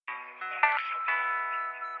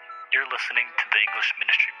You're listening to the English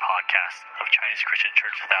Ministry Podcast of Chinese Christian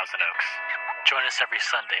Church Thousand Oaks. Join us every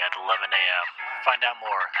Sunday at 11 a.m. Find out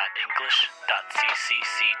more at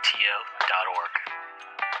english.cccto.org.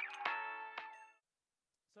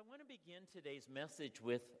 So I want to begin today's message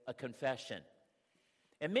with a confession.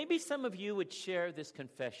 And maybe some of you would share this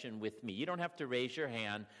confession with me. You don't have to raise your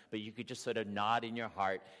hand, but you could just sort of nod in your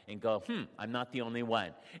heart and go, I'm not the only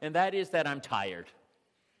one. And that is that I'm tired.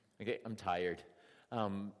 Okay, I'm tired.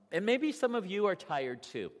 And maybe some of you are tired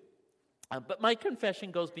too. But my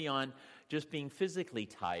confession goes beyond just being physically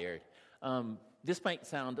tired. This might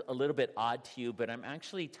sound a little bit odd to you, but I'm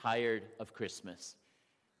actually tired of Christmas.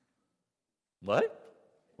 What?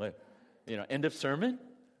 End of sermon?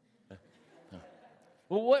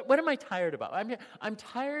 Well, what am I tired about? I'm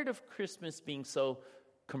tired of Christmas being so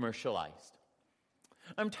commercialized.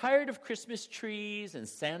 I'm tired of Christmas trees and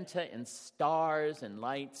Santa and stars and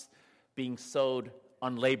lights being sold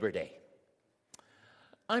on Labor Day.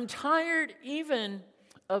 I'm tired even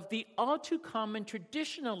of the all too common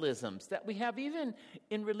traditionalisms that we have even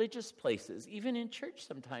in religious places, even in church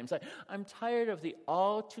sometimes. I'm tired of the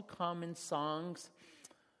all too common songs.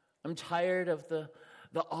 I'm tired of the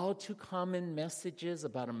all too common messages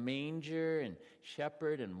about a manger and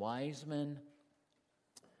shepherd and wise men.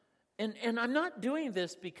 And I'm not doing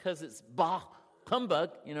this because it's humbug.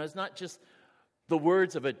 It's not just the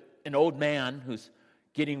words of an old man who's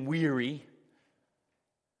getting weary.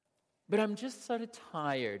 But I'm just sort of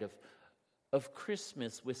tired of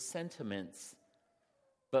Christmas with sentiments,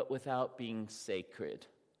 but without being sacred.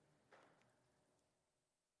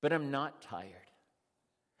 But I'm not tired.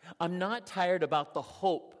 I'm not tired about the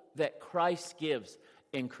hope that Christ gives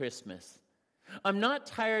in Christmas. I'm not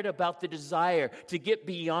tired about the desire to get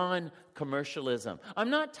beyond commercialism. I'm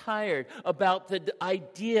not tired about the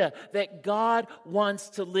idea that God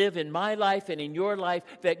wants to live in my life and in your life,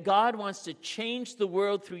 that God wants to change the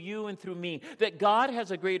world through you and through me, that God has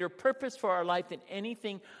a greater purpose for our life than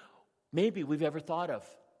anything maybe we've ever thought of.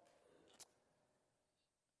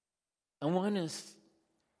 I want us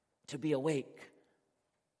to be awake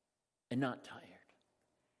and not tired,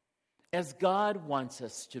 as God wants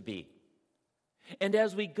us to be. And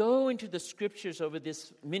as we go into the scriptures over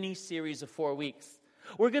this mini-series of 4 weeks,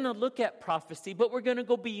 we're going to look at prophecy, but we're going to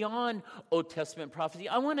go beyond Old Testament prophecy.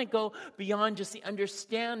 I want to go beyond just the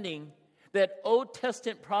understanding that Old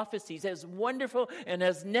Testament prophecies, as wonderful and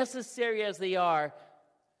as necessary as they are,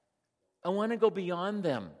 I want to go beyond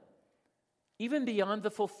them, even beyond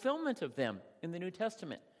the fulfillment of them in the New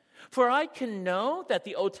Testament. For I can know that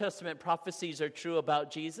the Old Testament prophecies are true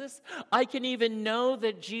about Jesus. I can even know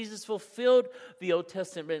that Jesus fulfilled the Old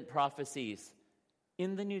Testament prophecies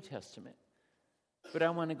in the New Testament. But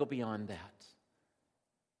I want to go beyond that.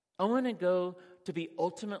 I want to go to be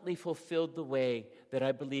ultimately fulfilled the way that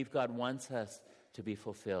I believe God wants us to be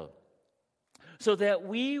fulfilled. So that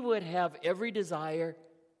we would have every desire,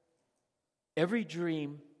 every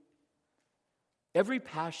dream, every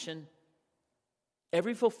passion,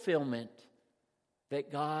 every fulfillment that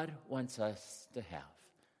God wants us to have.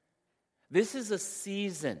 This is a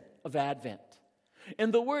season of Advent.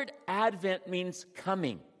 And the word Advent means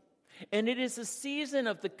coming. And it is a season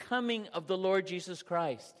of the coming of the Lord Jesus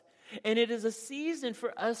Christ. And it is a season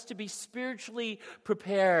for us to be spiritually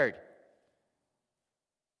prepared.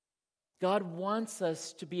 God wants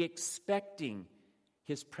us to be expecting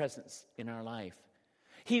His presence in our life.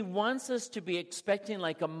 He wants us to be expecting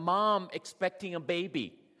like a mom expecting a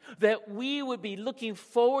baby, that we would be looking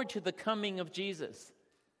forward to the coming of Jesus.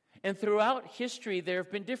 And throughout history, there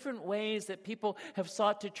have been different ways that people have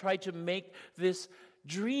sought to try to make this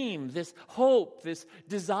dream, this hope, this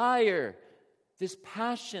desire, this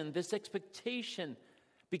passion, this expectation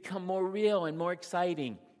become more real and more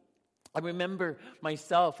exciting. I remember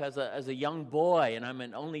myself as a young boy, and I'm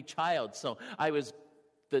an only child, so I was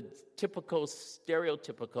the typical,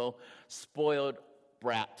 stereotypical, spoiled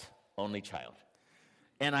brat only child.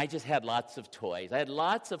 And I just had lots of toys. I had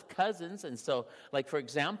lots of cousins, and so, like, for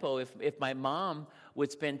example, if my mom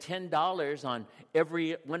would spend $10 on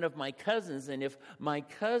every one of my cousins, and if my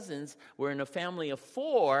cousins were in a family of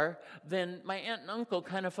 4, then my aunt and uncle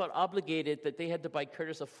kind of felt obligated that they had to buy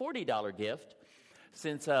Curtis a $40 gift,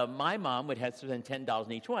 since my mom would have to spend $10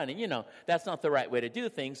 on each one. And, that's not the right way to do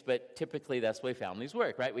things, but typically that's the way families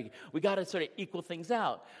work, right? We got to sort of equal things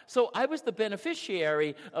out. So I was the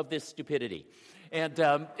beneficiary of this stupidity. And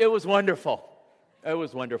it was wonderful. It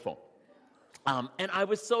was wonderful. And I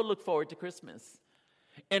would so look forward to Christmas.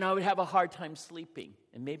 And I would have a hard time sleeping.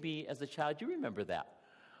 And maybe as a child, you remember that.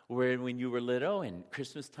 where when you were little and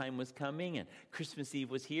Christmas time was coming and Christmas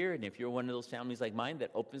Eve was here, and if you're one of those families like mine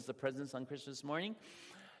that opens the presents on Christmas morning,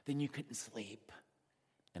 then you couldn't sleep.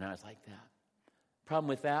 And I was like that. Problem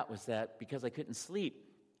with that was that because I couldn't sleep,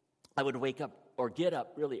 I would wake up or get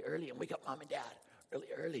up really early and wake up Mom and Dad really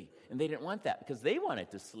early. And they didn't want that because they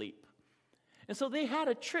wanted to sleep. And so they had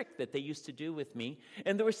a trick that they used to do with me.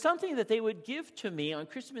 And there was something that they would give to me on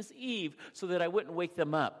Christmas Eve so that I wouldn't wake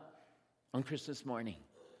them up on Christmas morning.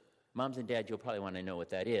 Moms and Dads, you'll probably want to know what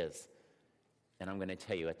that is. And I'm going to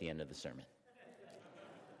tell you at the end of the sermon.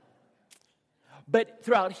 But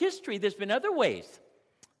throughout history, there's been other ways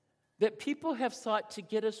that people have sought to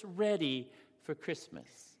get us ready for Christmas.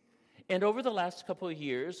 And over the last couple of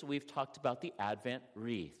years, we've talked about the Advent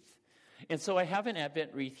wreath. And so I have an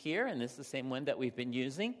Advent wreath here, and this is the same one that we've been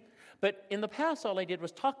using. But in the past, all I did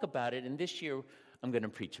was talk about it, and this year, I'm going to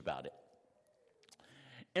preach about it.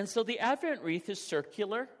 And so the Advent wreath is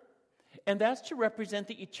circular, and that's to represent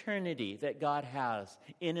the eternity that God has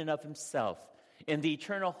in and of himself, and the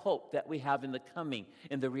eternal hope that we have in the coming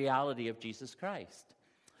and the reality of Jesus Christ.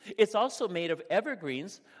 It's also made of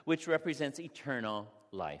evergreens, which represents eternal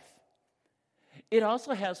life. It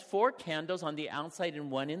also has 4 candles on the outside and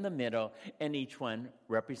 1 in the middle, and each one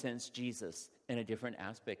represents Jesus and a different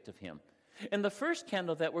aspect of him. And the first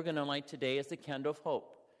candle that we're going to light today is the candle of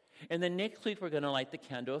hope. And then next week we're going to light the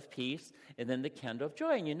candle of peace, and then the candle of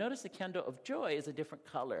joy. And you notice the candle of joy is a different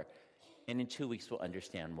color. And in 2 weeks we'll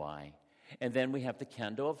understand why. And then we have the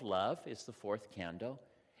candle of love, it's the 4th candle.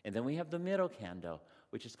 And then we have the middle candle,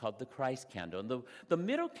 which is called the Christ candle. And the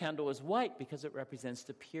middle candle is white because it represents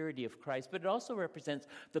the purity of Christ, but it also represents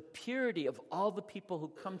the purity of all the people who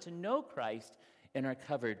come to know Christ and are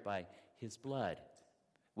covered by his blood,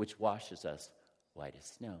 which washes us white as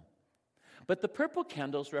snow. But the purple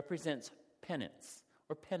candles represents penance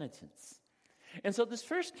or penitence. And so this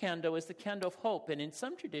first candle is the candle of hope, and in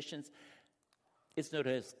some traditions, it's known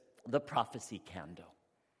as the prophecy candle.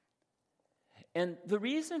 And the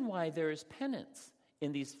reason why there is penance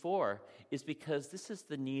in these 4 is because this is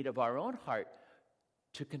the need of our own heart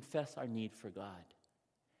to confess our need for God.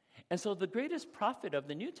 And so the greatest prophet of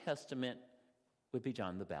the New Testament would be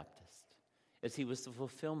John the Baptist, as he was the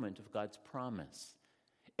fulfillment of God's promise.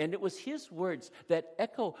 And it was his words that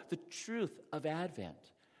echo the truth of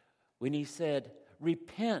Advent when he said,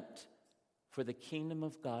 "Repent, for the kingdom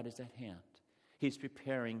of God is at hand." He's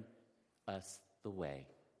preparing us the way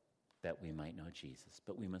that we might know Jesus.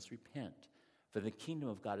 But we must repent, for the kingdom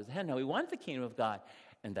of God is at hand. Now, we want the kingdom of God,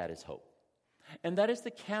 and that is hope. And that is the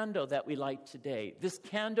candle that we light today, this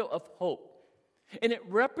candle of hope. And it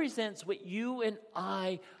represents what you and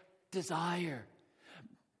I desire,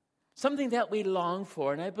 something that we long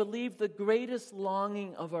for. And I believe the greatest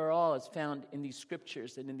longing of our all is found in these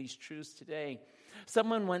scriptures and in these truths today.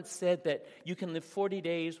 Someone once said that you can live 40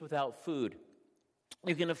 days without food.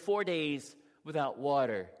 You can live 4 days without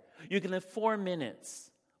water. You can live 4 minutes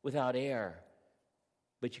without air.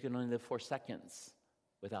 But you can only live 4 seconds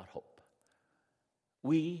without hope.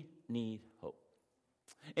 We need hope.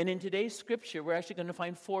 And in today's scripture, we're actually going to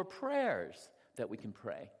find 4 prayers that we can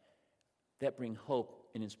pray that bring hope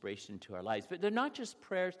and inspiration to our lives. But they're not just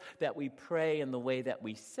prayers that we pray in the way that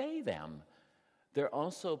we say them. They're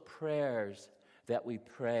also prayers that we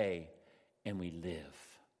pray and we live.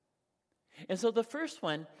 And so the first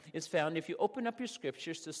one is found, if you open up your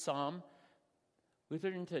scriptures to Psalm, we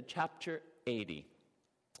turn to chapter 80.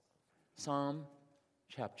 Psalm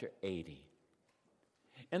chapter 80.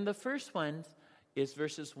 And the first one is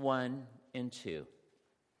verses 1 and 2.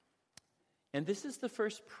 And this is the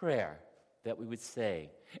first prayer that we would say.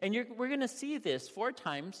 And we're going to see this 4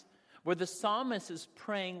 times where the psalmist is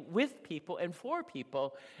praying with people and for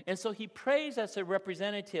people. And so he prays as a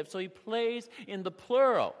representative. So he prays in the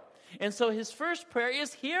plural. And so his first prayer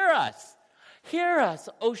is, "Hear us. Hear us,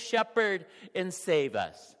 O shepherd, and save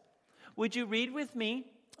us." Would you read with me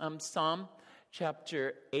Psalm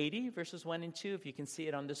chapter 80, verses 1 and 2, if you can see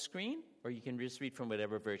it on the screen, or you can just read from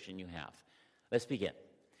whatever version you have. Let's begin.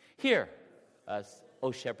 "Hear us,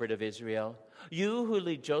 O shepherd of Israel, you who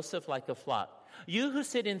lead Joseph like a flock, you who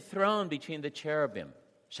sit enthroned between the cherubim,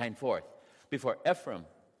 shine forth before Ephraim,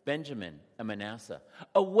 Benjamin, and Manasseh.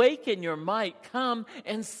 Awaken your might, come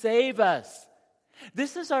and save us."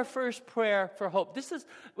 This is our first prayer for hope. This is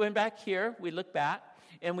when back here, we look back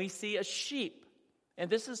and we see a sheep. And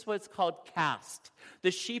this is what's called cast. The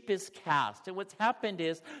sheep is cast. And what's happened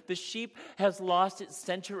is the sheep has lost its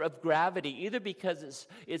center of gravity, either because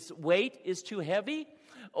its weight is too heavy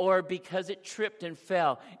or because it tripped and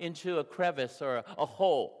fell into a crevice or a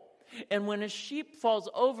hole. And when a sheep falls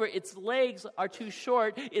over, its legs are too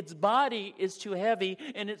short, its body is too heavy,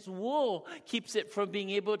 and its wool keeps it from being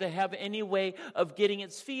able to have any way of getting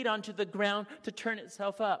its feet onto the ground to turn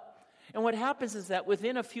itself up. And what happens is that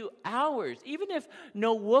within a few hours, even if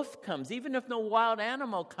no wolf comes, even if no wild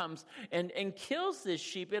animal comes and kills this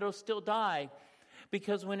sheep, it'll still die.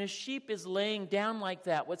 Because when a sheep is laying down like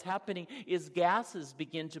that, what's happening is gases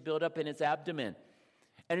begin to build up in its abdomen.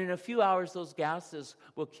 And in a few hours, those gases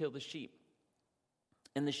will kill the sheep.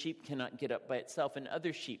 And the sheep cannot get up by itself, and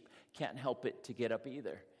other sheep can't help it to get up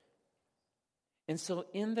either. And so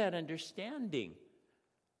in that understanding,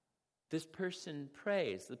 this person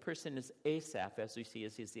prays. The person is Asaph, as we see,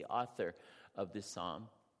 as he's the author of this psalm.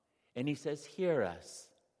 And he says, "Hear us,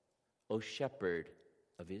 O shepherd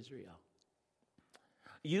of Israel.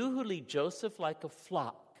 You who lead Joseph like a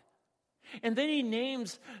flock." And then he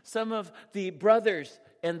names some of the brothers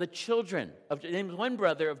and the children. He names one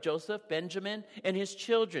brother of Joseph, Benjamin, and his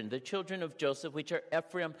children, the children of Joseph, which are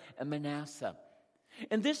Ephraim and Manasseh.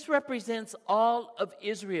 And this represents all of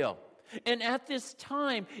Israel. And at this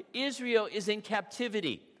time, Israel is in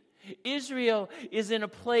captivity. Israel is in a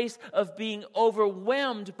place of being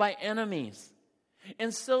overwhelmed by enemies.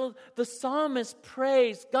 And so the psalmist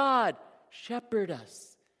prays, "God, shepherd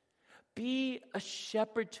us. Be a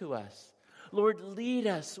shepherd to us. Lord, lead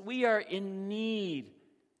us. We are in need."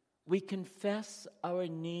 We confess our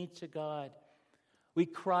need to God. We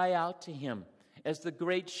cry out to him as the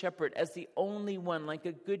great shepherd, as the only one, like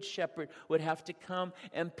a good shepherd, would have to come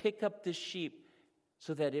and pick up the sheep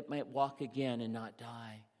so that it might walk again and not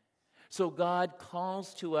die. So God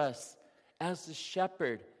calls to us as the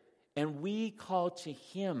shepherd, and we call to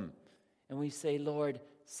him, and we say, "Lord,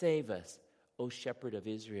 save us, O shepherd of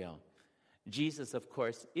Israel." Jesus, of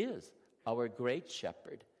course, is our great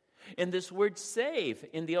shepherd. And this word "save"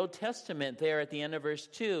 in the Old Testament, there at the end of verse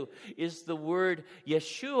 2, is the word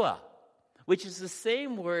Yeshua, which is the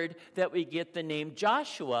same word that we get the name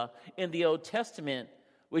Joshua in the Old Testament,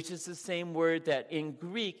 which is the same word that in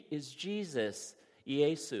Greek is Jesus,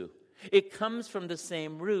 Iesu. It comes from the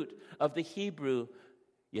same root of the Hebrew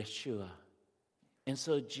Yeshua. And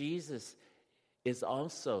so Jesus is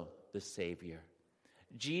also the Savior.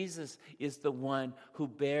 Jesus is the one who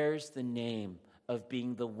bears the name of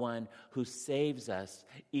being the one who saves us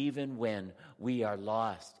even when we are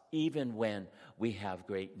lost, even when we have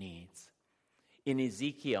great needs. In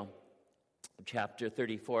Ezekiel chapter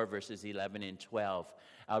 34, verses 11 and 12,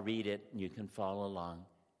 I'll read it and you can follow along.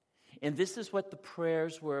 And this is what the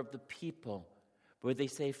prayers were of the people, where they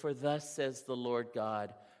say, "For thus says the Lord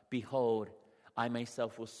God, behold, I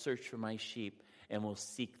myself will search for my sheep and will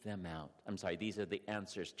seek them out." These are the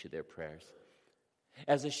answers to their prayers.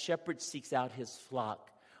 "As a shepherd seeks out his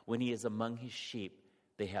flock when he is among his sheep,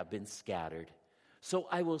 they have been scattered. So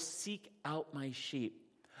I will seek out my sheep.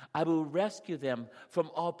 I will rescue them from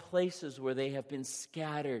all places where they have been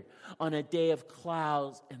scattered on a day of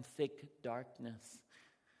clouds and thick darkness."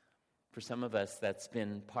 For some of us, that's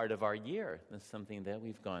been part of our year. That's something that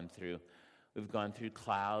we've gone through. We've gone through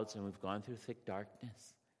clouds and we've gone through thick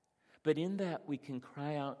darkness. But in that, we can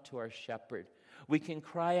cry out to our shepherd. We can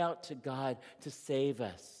cry out to God to save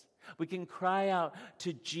us. We can cry out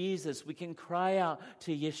to Jesus. We can cry out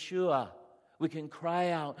to Yeshua. We can cry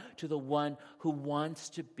out to the one who wants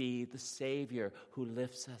to be the Savior who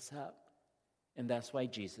lifts us up. And that's why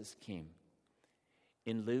Jesus came.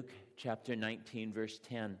 In Luke chapter 19, verse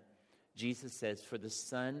 10, Jesus says, "For the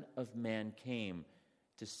Son of Man came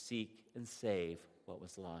to seek and save what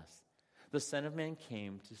was lost." The Son of Man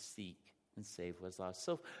came to seek and save what was lost.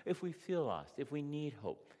 So if we feel lost, if we need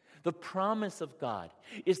hope, the promise of God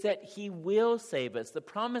is that he will save us. The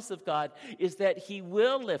promise of God is that he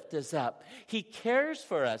will lift us up. He cares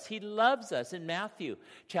for us. He loves us. In Matthew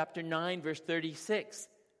chapter 9, verse 36,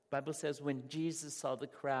 the Bible says, when Jesus saw the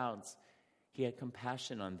crowds, he had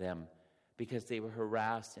compassion on them because they were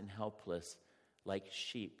harassed and helpless like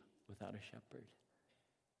sheep without a shepherd.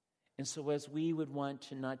 And so as we would want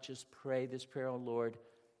to not just pray this prayer, "Oh Lord,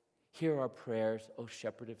 hear our prayers, O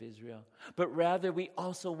shepherd of Israel," but rather we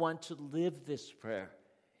also want to live this prayer,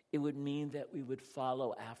 it would mean that we would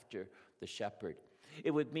follow after the shepherd. It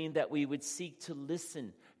would mean that we would seek to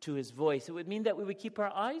listen to his voice. It would mean that we would keep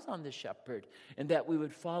our eyes on the shepherd and that we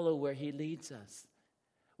would follow where he leads us.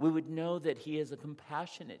 We would know that he is a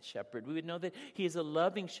compassionate shepherd. We would know that he is a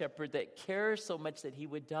loving shepherd that cares so much that he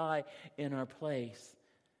would die in our place.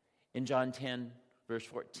 In John 10, verse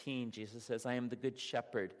 14, Jesus says, "I am the good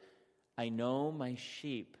shepherd. I know my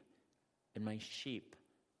sheep, and my sheep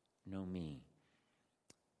know me."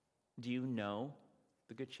 Do you know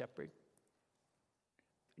the good shepherd?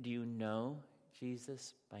 Do you know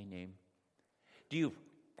Jesus by name? Do you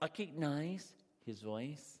recognize his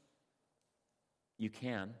voice? You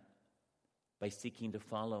can by seeking to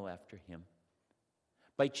follow after him,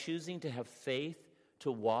 by choosing to have faith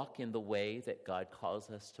to walk in the way that God calls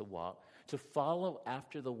us to walk, to follow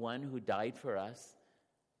after the one who died for us.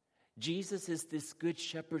 Jesus is this good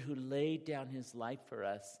shepherd who laid down his life for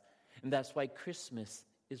us. And that's why Christmas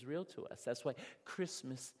is real to us. That's why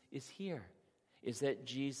Christmas is here, is that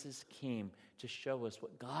Jesus came to show us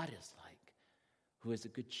what God is like, who is a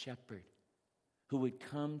good shepherd, who would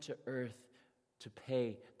come to earth to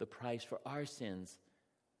pay the price for our sins.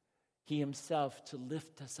 He himself to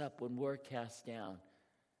lift us up when we're cast down,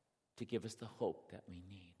 to give us the hope that we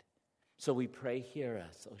need. So we pray, hear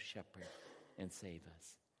us, O shepherd, and save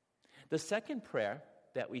us. The second prayer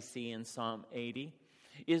that we see in Psalm 80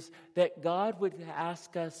 is that God would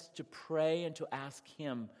ask us to pray and to ask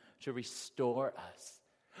him to restore us.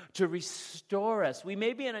 To restore us. We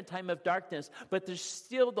may be in a time of darkness, but there's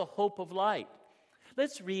still the hope of light.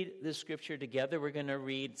 Let's read this scripture together. We're going to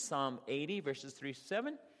read Psalm 80, verses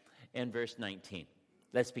 3-7 and verse 19.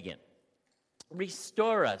 Let's begin.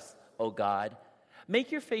 Restore us, O God.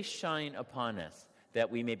 Make your face shine upon us,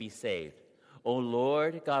 that we may be saved. O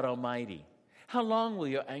Lord God Almighty, how long will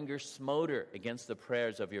your anger smolder against the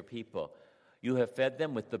prayers of your people? You have fed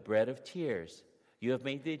them with the bread of tears. You have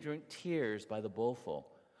made them drink tears by the bowlful.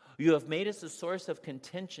 You have made us a source of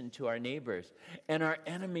contention to our neighbors, and our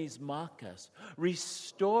enemies mock us.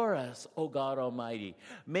 Restore us, O God Almighty.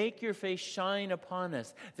 Make your face shine upon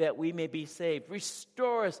us, that we may be saved.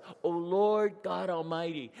 Restore us, O Lord God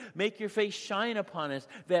Almighty. Make your face shine upon us,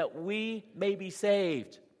 that we may be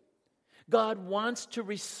saved. God wants to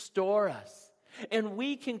restore us, and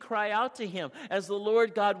we can cry out to him. As the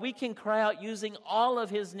Lord God, we can cry out using all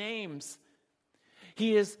of his names.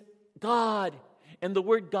 He is God. And the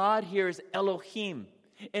word God here is Elohim.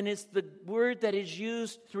 And it's the word that is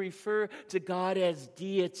used to refer to God as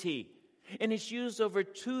deity. And it's used over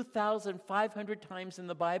 2,500 times in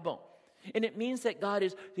the Bible. And it means that God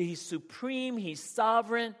he's supreme, he's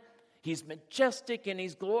sovereign, he's majestic, and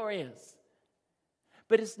he's glorious.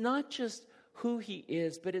 But it's not just who he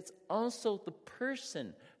is, but it's also the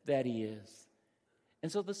person that he is.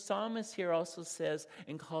 And so the psalmist here also says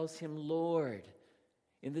and calls him Lord.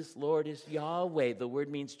 And this Lord is Yahweh. The word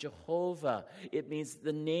means Jehovah. It means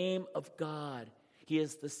the name of God. He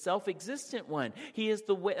is the self-existent one. He is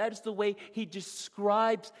the way. That is the way he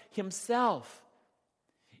describes himself.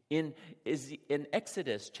 In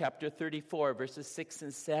Exodus chapter 34, verses 6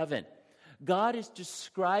 and 7, God is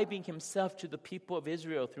describing himself to the people of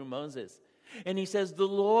Israel through Moses. And he says, the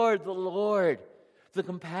Lord, the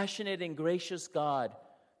compassionate and gracious God,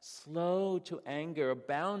 slow to anger,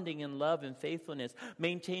 abounding in love and faithfulness,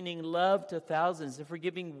 maintaining love to thousands, and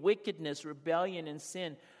forgiving wickedness, rebellion, and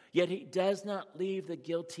sin. Yet he does not leave the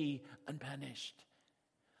guilty unpunished.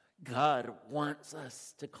 God wants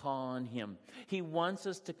us to call on him. He wants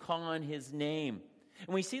us to call on his name.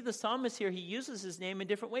 And we see the psalmist here, he uses his name in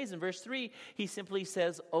different ways. In verse 3, he simply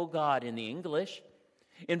says, O God, in the English.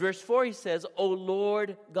 In verse 4, he says, O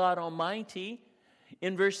Lord God Almighty.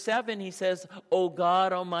 In verse 7, he says, O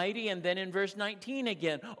God Almighty. And then in verse 19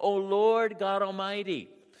 again, O Lord God Almighty.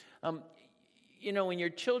 When your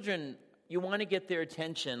children, you want to get their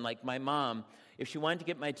attention, like my mom, if she wanted to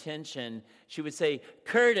get my attention, she would say,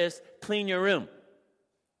 Curtis, clean your room.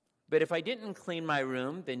 But if I didn't clean my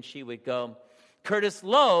room, then she would go, Curtis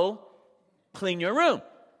Lowe, clean your room.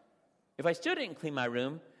 If I still didn't clean my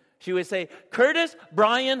room, she would say, Curtis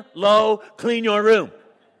Brian Lowe, clean your room.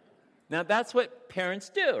 Now that's what parents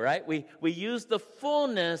do, right? We use the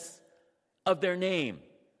fullness of their name.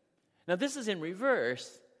 Now this is in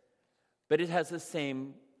reverse, but it has the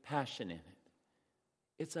same passion in it.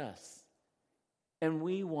 It's us. And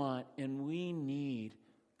we want and we need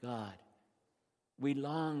God. We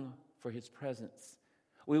long for his presence.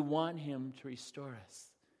 We want him to restore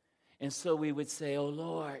us. And so we would say, O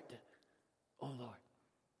Lord, O Lord.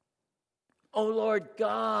 O Lord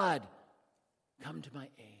God, come to my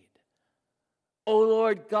aid. O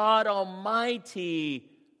Lord God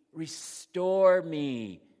Almighty, restore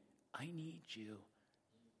me. I need you.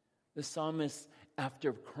 The psalmist,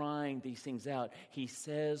 after crying these things out, he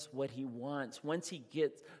says what he wants. Once he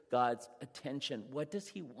gets God's attention, what does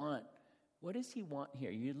he want? What does he want here?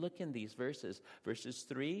 You look in these verses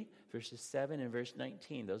 3, verses 7, and verse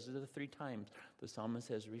 19. Those are the 3 times the psalmist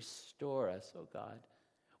says, restore us, O God.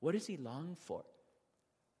 What does he long for?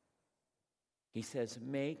 He says,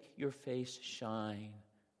 make your face shine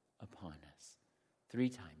upon us. 3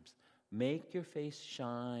 times. Make your face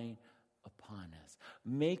shine upon us.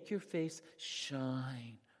 Make your face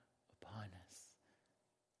shine upon us.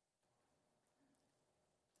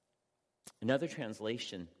 Another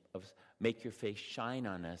translation of make your face shine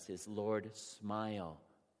on us is, Lord, smile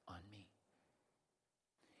on me.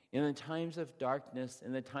 In the times of darkness,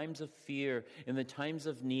 in the times of fear, in the times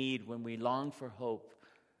of need, when we long for hope,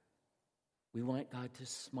 we want God to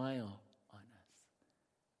smile on us.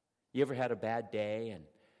 You ever had a bad day and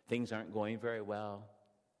things aren't going very well,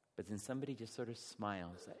 but then somebody just sort of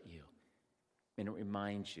smiles at you, and it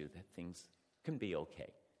reminds you that things can be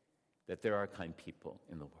okay, that there are kind people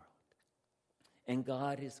in the world. And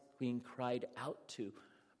God is being cried out to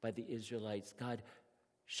by the Israelites. God,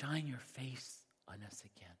 shine your face on us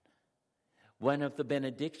again. One of the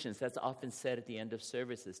benedictions that's often said at the end of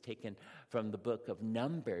service is taken from the book of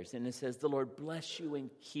Numbers. And it says, the Lord bless you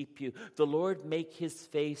and keep you. The Lord make his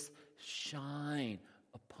face shine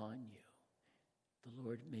upon you. The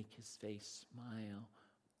Lord make his face smile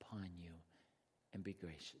upon you and be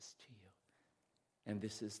gracious to you. And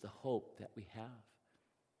this is the hope that we have.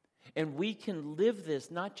 And we can live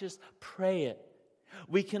this, not just pray it.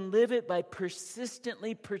 We can live it by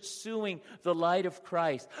persistently pursuing the light of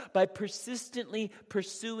Christ, by persistently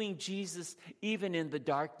pursuing Jesus even in the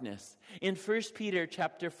darkness. In 1 Peter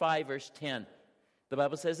chapter 5, verse 10, the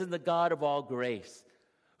Bible says, "And the God of all grace,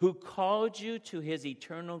 who called you to his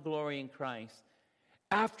eternal glory in Christ,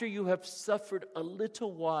 after you have suffered a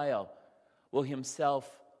little while, will himself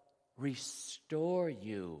restore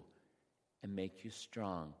you and make you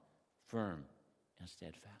strong, firm, and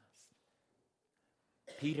steadfast."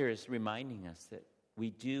 Peter is reminding us that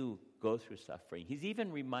we do go through suffering. He's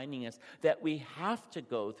even reminding us that we have to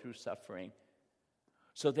go through suffering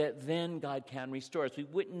so that then God can restore us. We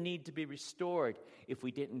wouldn't need to be restored if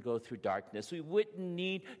we didn't go through darkness. We wouldn't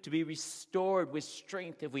need to be restored with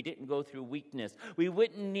strength if we didn't go through weakness. We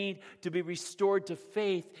wouldn't need to be restored to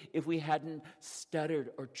faith if we hadn't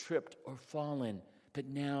stuttered or tripped or fallen. But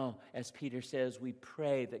now, as Peter says, we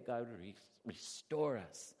pray that God would restore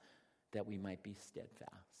us, that we might be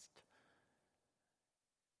steadfast.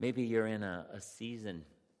 Maybe you're in a season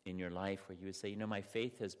in your life where you would say, my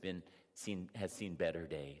faith has seen better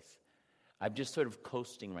days. I'm just sort of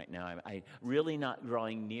coasting right now. I'm really not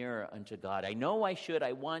drawing nearer unto God. I know I should,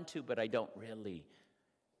 I want to, but I don't really.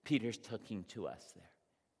 Peter's talking to us there.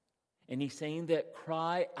 And he's saying that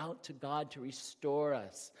cry out to God to restore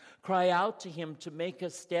us. Cry out to him to make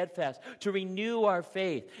us steadfast, to renew our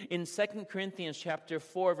faith. In 2 Corinthians chapter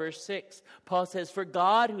 4, verse 6, Paul says, "For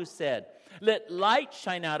God who said, 'Let light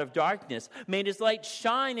shine out of darkness,' made his light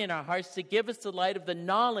shine in our hearts to give us the light of the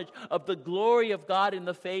knowledge of the glory of God in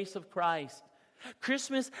the face of Christ."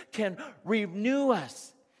 Christmas can renew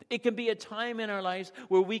us. It can be a time in our lives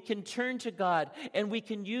where we can turn to God and we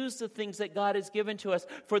can use the things that God has given to us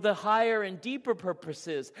for the higher and deeper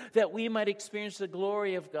purposes, that we might experience the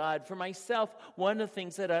glory of God. For myself, one of the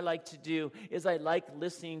things that I like to do is I like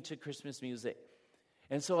listening to Christmas music.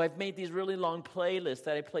 And so I've made these really long playlists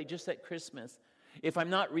that I play just at Christmas. If I'm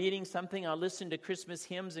not reading something, I'll listen to Christmas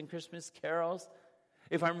hymns and Christmas carols.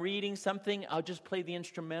 If I'm reading something, I'll just play the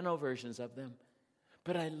instrumental versions of them.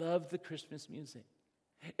 But I love the Christmas music.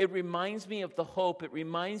 It reminds me of the hope. It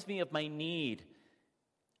reminds me of my need.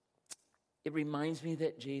 It reminds me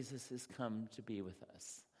that Jesus has come to be with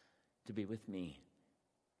us, to be with me.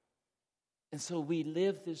 And so we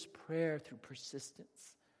live this prayer through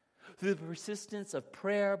persistence. Through the persistence of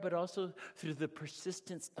prayer, but also through the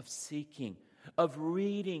persistence of seeking, of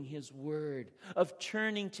reading his word, of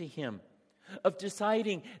turning to him, of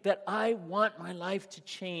deciding that I want my life to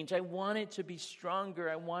change. I want it to be stronger.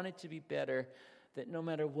 I want it to be better. That no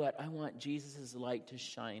matter what, I want Jesus' light to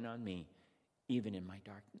shine on me, even in my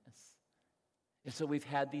darkness. And so we've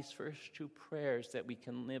had these first two prayers that we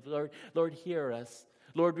can live. Lord, hear us.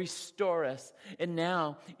 Lord, restore us. And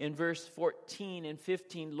now, in verse 14 and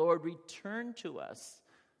 15, Lord, return to us.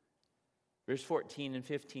 Verse 14 and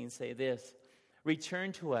 15 say this: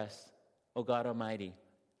 "Return to us, O God Almighty.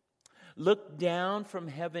 Look down from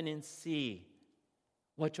heaven and see.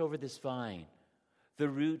 Watch over this vine, the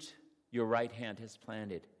root your right hand has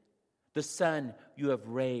planted, the son you have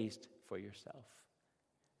raised for yourself."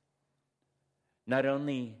 Not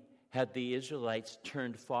only had the Israelites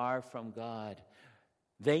turned far from God,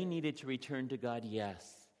 they needed to return to God,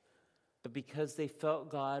 yes. But because they felt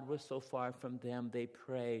God was so far from them, they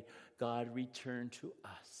prayed, "God, return to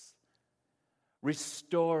us.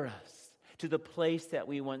 Restore us to the place that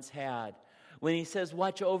we once had." When he says,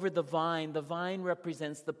 watch over the vine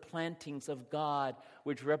represents the plantings of God,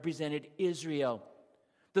 which represented Israel.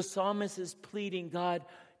 The psalmist is pleading, God,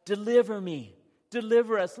 deliver me,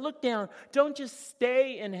 deliver us. Look down. Don't just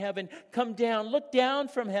stay in heaven. Come down. Look down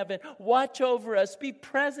from heaven. Watch over us. Be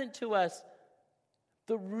present to us.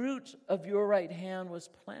 The root of your right hand was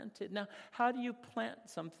planted. Now, how do you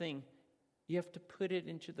plant something? You have to put it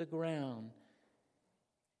into the ground.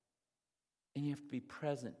 And you have to be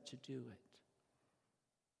present to do it.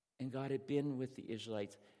 And God had been with the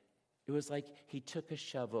Israelites. It was like he took a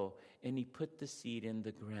shovel and he put the seed in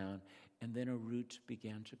the ground, and then a root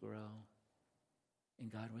began to grow.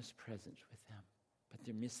 And God was present with them. But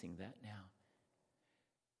they're missing that now.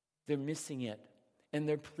 They're missing it. And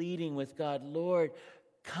they're pleading with God, Lord,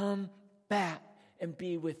 come back and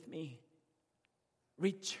be with me.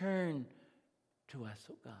 Return to us,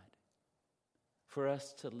 oh God. For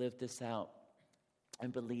us to live this out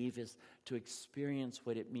and believe is to experience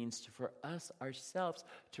what it means for us ourselves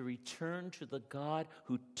to return to the God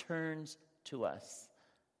who turns to us.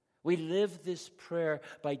 We live this prayer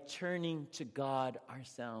by turning to God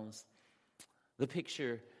ourselves. The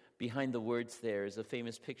picture behind the words there is a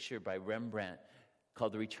famous picture by Rembrandt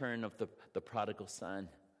called The Return of the Prodigal Son.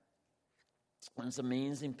 It's an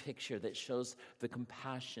amazing picture that shows the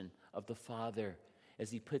compassion of the Father as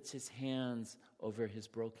he puts his hands over his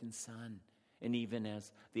broken son, and even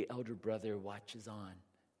as the elder brother watches on.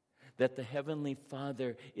 That the Heavenly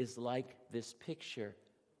Father is like this picture.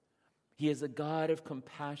 He is a God of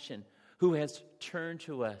compassion who has turned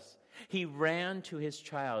to us. He ran to his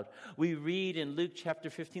child. We read in Luke chapter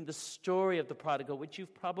 15 the story of the prodigal, which you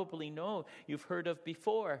probably know, you've heard of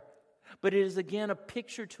before. But it is again a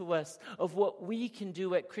picture to us of what we can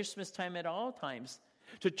do at Christmas time at all times.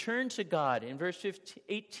 To turn to God. In verse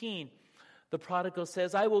 18, the prodigal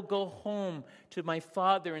says, I will go home to my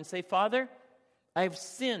father and say, Father, I have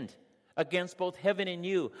sinned against both heaven and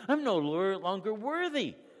you. I'm no longer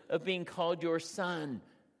worthy of being called your son.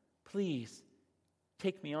 Please,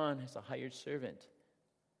 take me on as a hired servant.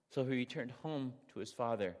 So he returned home to his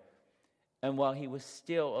father. And while he was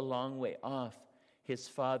still a long way off, his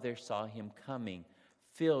father saw him coming,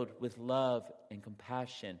 filled with love and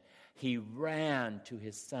compassion. He ran to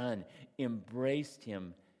his son, embraced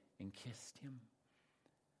him, and kissed him.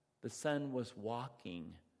 The son was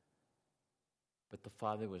walking, but the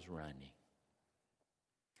father was running.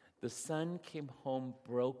 The son came home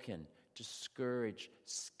broken, discouraged,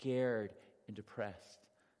 scared, and depressed.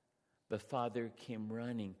 The father came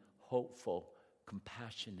running, hopeful,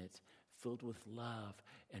 compassionate, filled with love,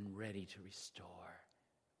 and ready to restore.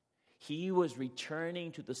 He was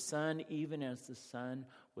returning to the son even as the son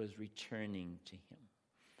was returning to him.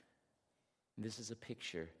 And this is a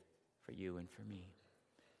picture for you and for me.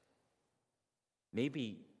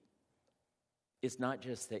 Maybe it's not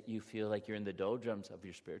just that you feel like you're in the doldrums of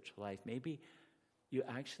your spiritual life. Maybe you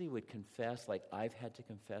actually would confess, like I've had to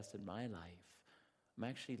confess in my life, I'm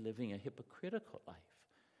actually living a hypocritical life.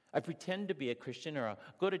 I pretend to be a Christian, or I'll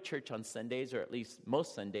go to church on Sundays, or at least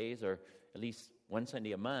most Sundays, or at least one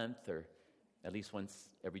Sunday a month, or at least once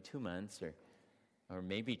every 2 months, or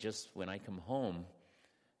maybe just when I come home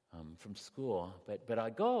from school. But I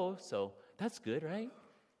go, so that's good, right?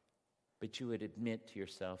 But you would admit to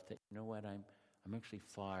yourself that, you know what, I'm actually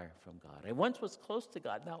far from God. I once was close to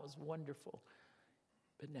God. That was wonderful.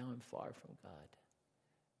 But now I'm far from God.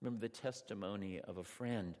 Remember the testimony of a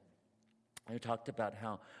friend who talked about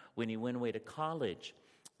how when he went away to college,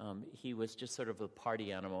 he was just sort of a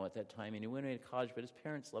party animal at that time, and he went away to college, but his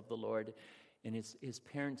parents loved the Lord, and his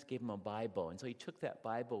parents gave him a Bible, and so he took that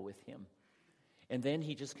Bible with him. And then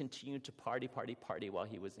he just continued to party while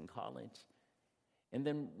he was in college. And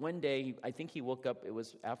then one day, I think he woke up, it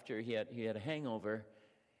was after he had a hangover,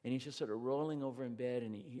 and he's just sort of rolling over in bed,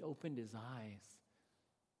 and he opened his eyes,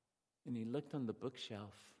 and he looked on the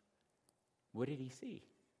bookshelf. What did he see?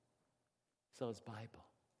 He saw his Bible.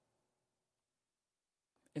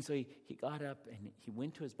 And so he got up and he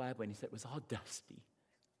went to his Bible and he said it was all dusty.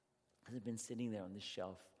 It had been sitting there on the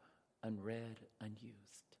shelf, unread,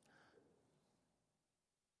 unused.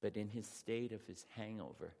 But in his state of his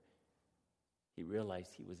hangover, he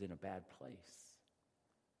realized he was in a bad place.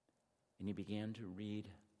 And he began to read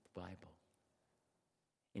the Bible.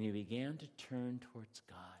 And he began to turn towards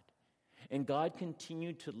God. And God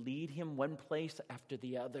continued to lead him one place after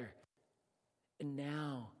the other. And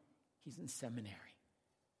now he's in seminary,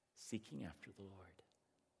 seeking after the Lord.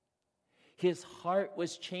 His heart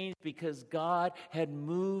was changed because God had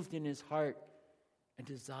moved in his heart a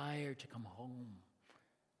desire to come home.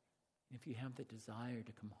 And if you have the desire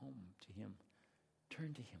to come home to him,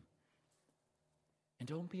 turn to him. And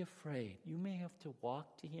don't be afraid. You may have to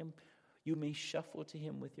walk to him. You may shuffle to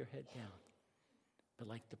him with your head down. But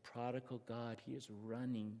like the prodigal God, he is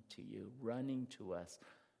running to you, running to us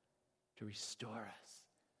to restore us,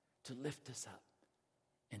 to lift us up,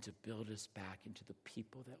 and to build us back into the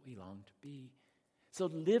people that we long to be. So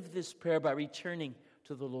live this prayer by returning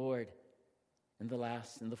to the Lord. And the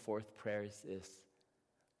last and the fourth prayer is this: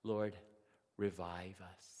 Lord, revive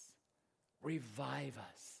us. Revive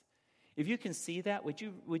us. If you can see that, would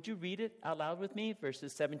you read it out loud with me?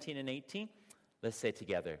 Verses 17 and 18. Let's say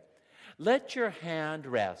together. Let your hand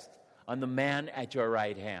rest on the man at your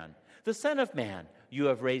right hand, the Son of Man you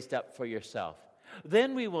have raised up for yourself.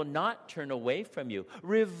 Then we will not turn away from you.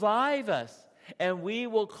 Revive us, and we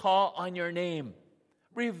will call on your name.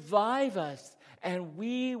 Revive us, and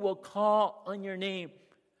we will call on your name.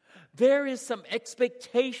 There is some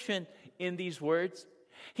expectation in these words.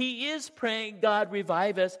 He is praying, God,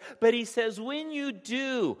 revive us, but he says, when you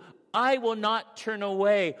do, I will not turn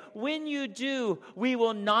away. When you do, we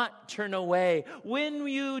will not turn away. When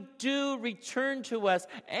you do return to us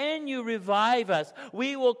and you revive us,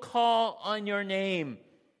 we will call on your name.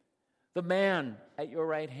 The man at your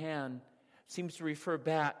right hand seems to refer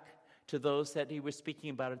back to those that he was speaking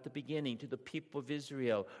about at the beginning, to the people of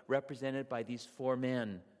Israel, represented by these 4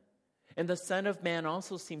 men. And the Son of Man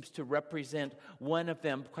also seems to represent one of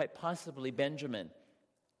them, quite possibly Benjamin.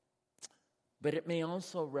 But it may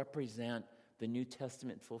also represent the New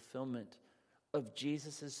Testament fulfillment of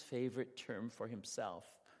Jesus' favorite term for himself,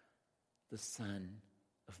 the Son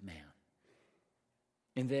of Man.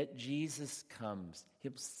 And that Jesus comes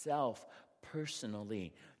himself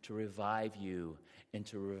personally to revive you and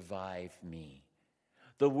to revive me.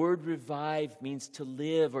 The word revive means to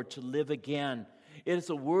live or to live again. It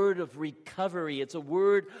is a word of recovery. It's a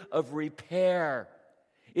word of repair.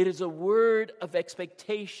 It is a word of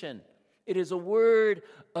expectation. It is a word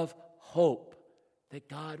of hope that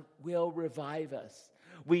God will revive us.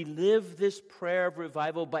 We live this prayer of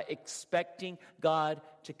revival by expecting God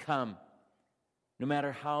to come, no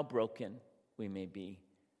matter how broken we may be,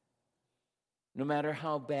 no matter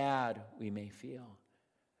how bad we may feel,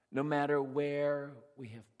 no matter where we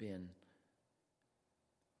have been.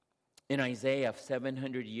 In Isaiah,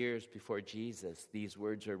 700 years before Jesus, these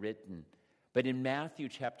words are written. But in Matthew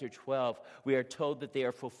chapter 12, we are told that they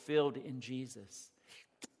are fulfilled in Jesus.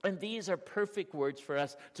 And these are perfect words for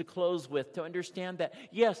us to close with, to understand that,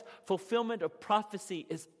 yes, fulfillment of prophecy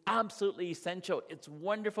is absolutely essential. It's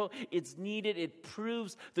wonderful. It's needed. It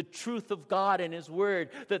proves the truth of God and his word,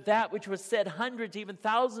 that which was said hundreds, even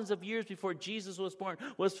thousands of years before Jesus was born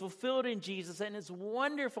was fulfilled in Jesus. And it's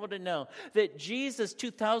wonderful to know that Jesus,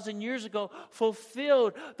 2,000 years ago,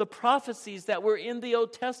 fulfilled the prophecies that were in the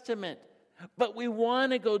Old Testament. But we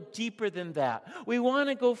want to go deeper than that. We want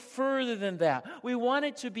to go further than that. We want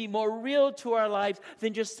it to be more real to our lives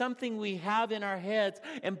than just something we have in our heads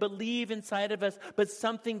and believe inside of us, but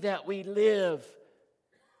something that we live.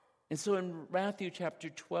 And so in Matthew chapter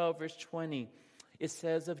 12, verse 20, it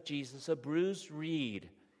says of Jesus, a bruised reed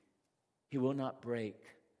he will not break.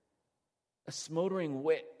 A smoldering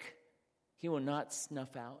wick he will not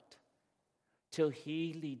snuff out till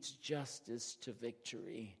he leads justice to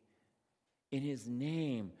victory. In his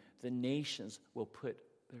name, the nations will put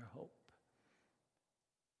their hope.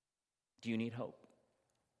 Do you need hope?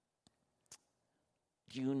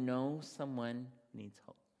 Do you know someone needs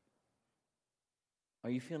hope? Are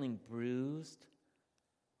you feeling bruised,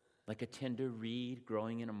 like a tender reed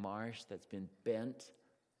growing in a marsh that's been bent?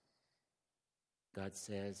 God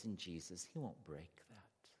says in Jesus, he won't break that.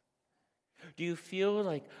 Do you feel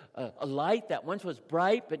like a light that once was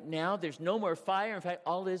bright, but now there's no more fire? In fact,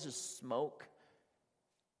 all it is smoke.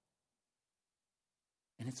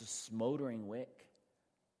 And it's a smoldering wick.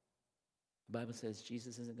 The Bible says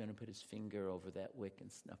Jesus isn't going to put his finger over that wick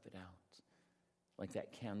and snuff it out. Like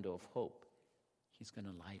that candle of hope, he's going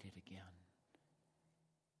to light it again.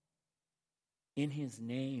 In his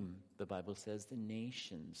name, the Bible says, the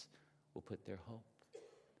nations will put their hope.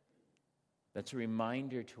 That's a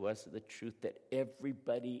reminder to us of the truth that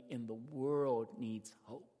everybody in the world needs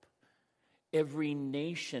hope. Every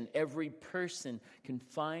nation, every person can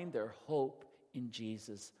find their hope in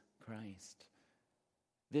Jesus Christ.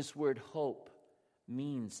 This word hope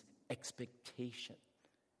means expectation.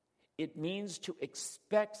 It means to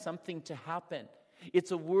expect something to happen.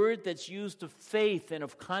 It's a word that's used of faith and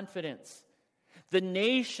of confidence. The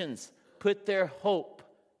nations put their hope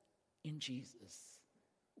in Jesus.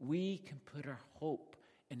 We can put our hope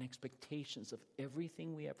and expectations of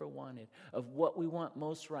everything we ever wanted, of what we want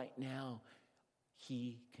most right now.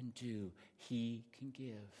 He can do. He can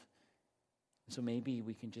give. So maybe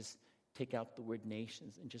we can just take out the word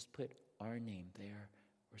nations and just put our name there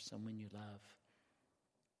or someone you love.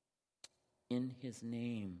 In his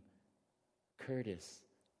name, Curtis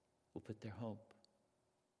will put their hope.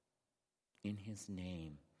 In his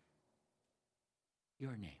name,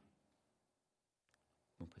 your name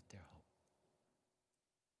will put their hope.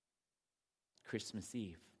 Christmas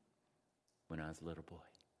Eve, when I was a little boy,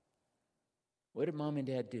 what did Mom and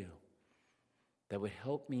Dad do? that would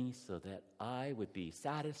help me so that I would be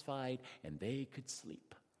satisfied and they could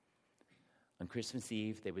sleep. On Christmas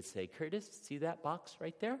Eve, they would say, Curtis, see that box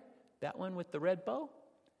right there? That one with the red bow?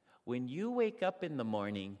 When you wake up in the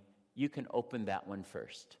morning, you can open that one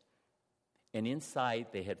first. And inside,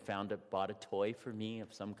 they had bought a toy for me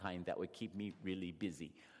of some kind that would keep me really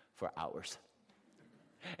busy for hours.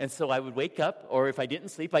 And so I would wake up, or if I didn't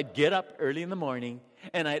sleep, I'd get up early in the morning,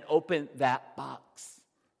 and I'd open that box,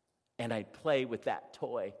 and I'd play with that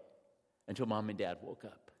toy until Mom and Dad woke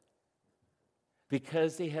up.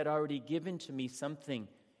 Because they had already given to me something,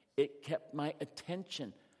 it kept my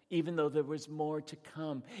attention, even though there was more to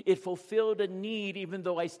come. It fulfilled a need, even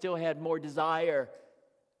though I still had more desire.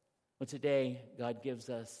 Well, today, God gives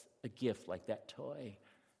us a gift like that toy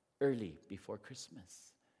early before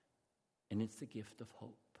Christmas. And it's the gift of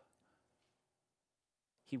hope.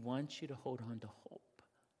 He wants you to hold on to hope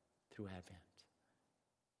through Advent.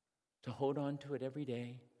 To hold on to it every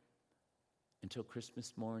day until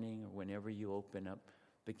Christmas morning or whenever you open up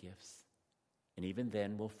the gifts. And even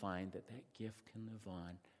then, we'll find that that gift can live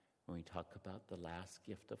on when we talk about the last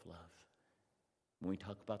gift of love. When we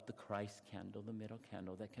talk about the Christ candle, the middle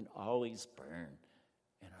candle that can always burn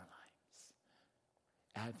in our lives.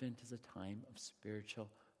 Advent is a time of spiritual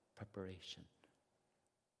preparation,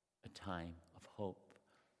 a time of hope,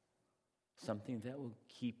 something that will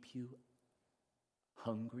keep you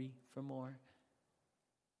hungry for more,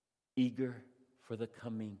 eager for the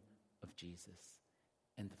coming of Jesus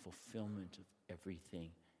and the fulfillment of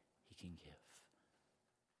everything he can give.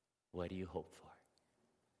 What do you hope for?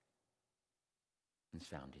 It's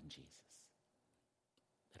found in Jesus.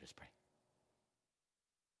 Let us pray.